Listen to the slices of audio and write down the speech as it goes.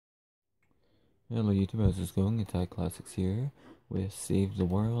Hello YouTube, how's this going? It's Classics here with Save the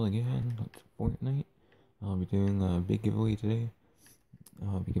World again. It's Fortnite. I'll be doing a big giveaway today.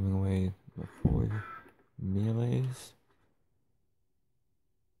 I'll be giving away 4 melees,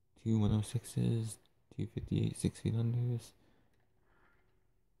 2 106s, 258 6 feet unders,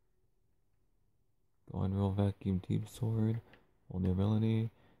 God Roll Vacuum Tube Sword, Vulnerability,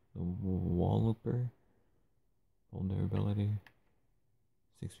 the WallIper, Vulnerability,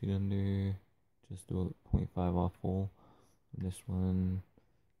 6 feet under, just do a 0.5 off full. And this one,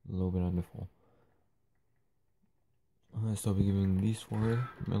 a little bit under full. So I'll be giving these 4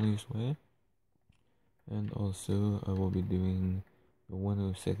 melees away. And also I will be doing the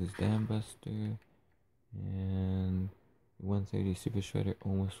 106 Dam Buster and 130 Super Shredder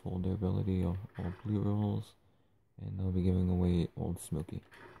almost full durability of all blue rolls. And I'll be giving away Old Smokey.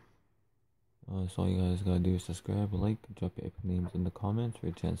 So all you guys gotta do is subscribe, like, drop your epic names in the comments for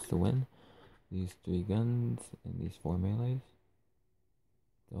a chance to win these 3 guns and these 4 melees.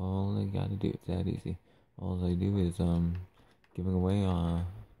 That's all I gotta do. It's that easy. All I do is giving away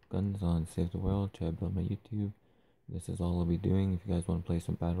guns on Save the World. Try to build my YouTube. This is all I'll be doing. If you guys want to play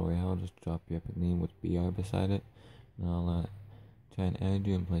some Battle Royale, just drop your epic name with BR beside it, and I'll try and add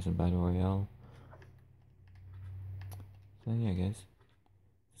you and play some Battle Royale. So yeah guys,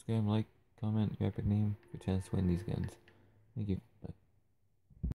 subscribe, like, comment your epic name for a chance to win these guns. Thank you. Bye.